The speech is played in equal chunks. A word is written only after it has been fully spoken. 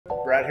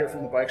Brad here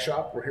from the bike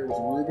shop. We're here with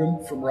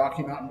Ruben from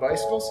Rocky Mountain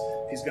Bicycles.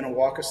 He's going to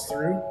walk us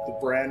through the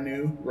brand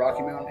new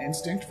Rocky Mountain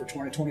Instinct for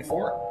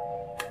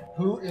 2024.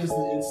 Who is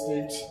the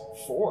Instinct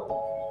for?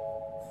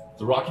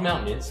 The Rocky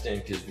Mountain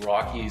Instinct is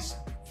Rocky's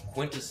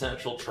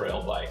quintessential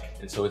trail bike,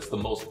 and so it's the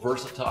most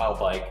versatile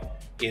bike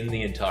in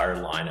the entire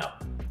lineup.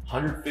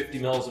 150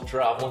 mils of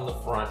travel in the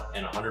front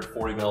and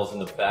 140 mils in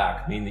the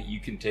back mean that you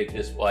can take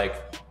this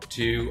bike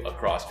to a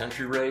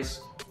cross-country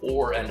race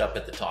or end up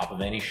at the top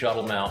of any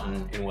shuttle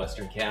mountain in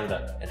Western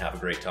Canada and have a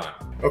great time.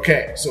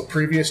 Okay, so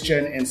previous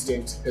gen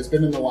Instinct has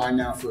been in the line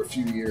now for a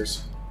few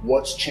years.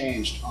 What's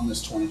changed on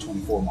this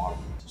 2024 model?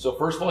 So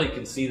first of all, you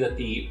can see that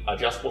the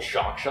adjustable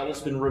shock shell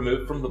has been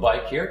removed from the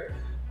bike here.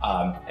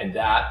 And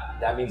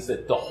that means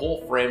that the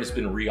whole frame has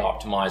been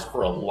re-optimized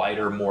for a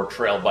lighter, more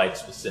trail bike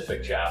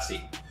specific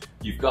chassis.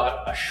 You've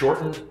got a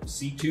shortened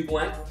C-tube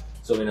length.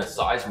 So in a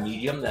size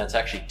medium, that's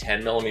actually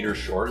 10 millimeters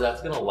shorter.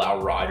 That's gonna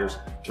allow riders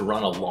to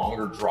run a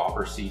longer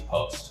dropper seat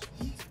post.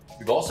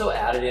 We've also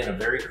added in a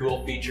very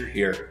cool feature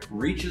here.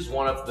 Reach is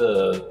one of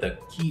the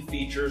key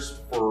features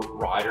for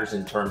riders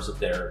in terms of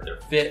their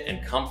fit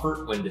and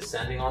comfort when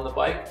descending on the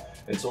bike.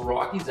 And so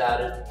Rocky's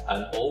added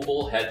an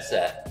oval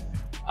headset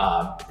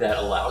that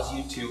allows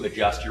you to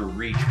adjust your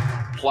reach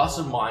plus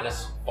or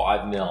minus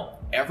 5 mil.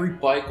 Every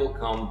bike will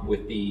come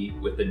with the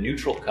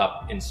neutral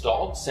cup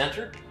installed,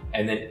 centered,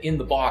 and then in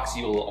the box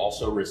you will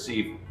also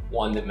receive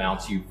one that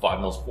mounts you 5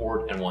 mils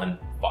forward and one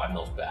 5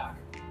 mils back.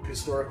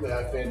 Historically,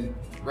 I've been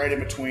right in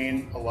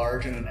between a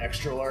large and an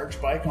extra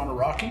large bike on a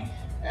Rocky,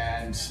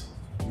 and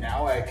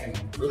now I can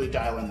really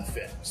dial in the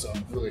fit. So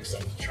I'm really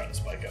excited to try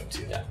this bike out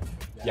too.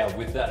 Yeah,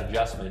 with that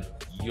adjustment,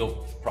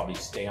 you'll probably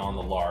stay on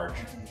the large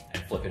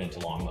and flip it into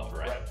long mode,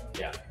 right?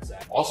 Yeah,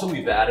 exactly. Also,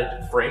 we've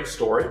added frame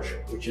storage,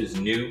 which is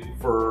new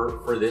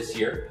for this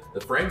year.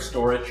 The frame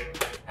storage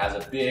has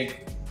a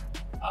big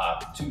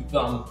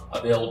 2-thumb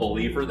available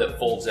lever that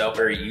folds out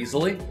very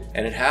easily,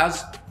 and it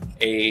has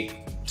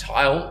a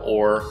tile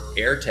or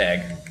air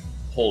tag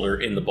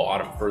holder in the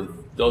bottom. For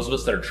those of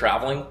us that are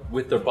traveling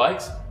with their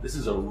bikes, this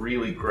is a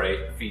really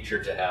great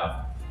feature to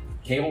have.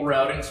 Cable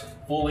routing's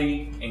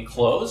fully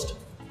enclosed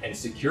and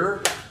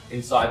secure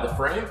inside the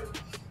frame.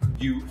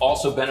 You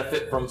also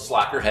benefit from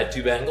slacker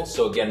head-tube angles,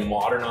 so again,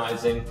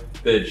 modernizing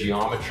the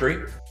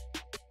geometry.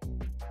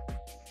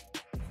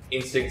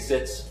 Instinct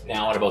sits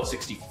now at about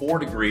 64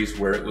 degrees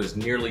where it was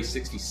nearly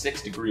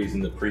 66 degrees in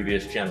the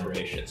previous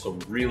generation, so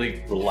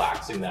really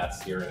relaxing that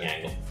steering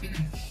angle.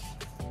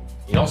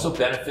 You also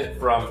benefit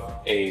from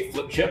a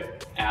flip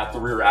chip at the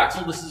rear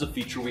axle. This is a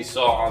feature we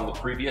saw on the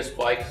previous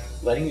bike,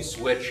 letting you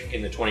switch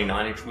in the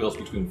 29-inch wheels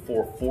between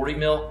 440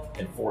 mil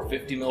and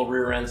 450 mil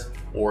rear ends,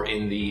 or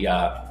in the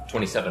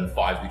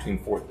 27.5 between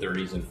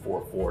 430s and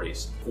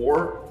 440s.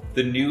 For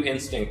the new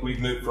Instinct, we've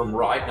moved from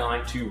Ride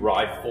 9 to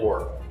Ride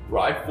 4.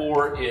 Ride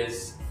 4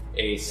 is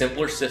a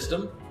simpler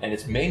system, and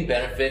its main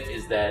benefit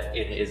is that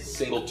it is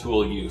single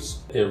tool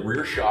use. The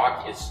rear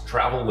shock is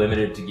travel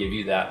limited to give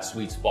you that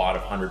sweet spot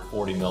of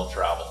 140 mil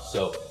travel.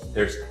 So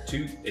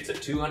it's a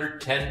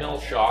 210 mil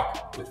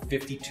shock with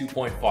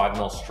 52.5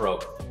 mil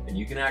stroke, and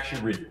you can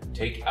actually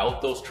take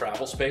out those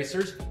travel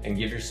spacers and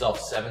give yourself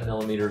 7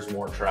 millimeters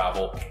more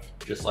travel,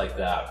 just like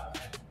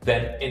that.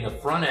 Then in the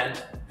front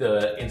end,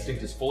 the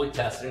Instinct is fully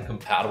tested and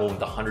compatible with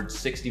the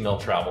 160 mil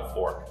travel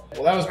fork.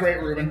 Well, that was great,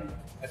 Ruben.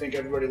 I think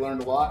everybody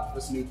learned a lot.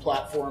 This new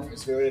platform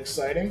is very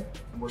exciting,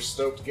 and we're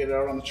stoked to get it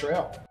out on the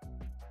trail.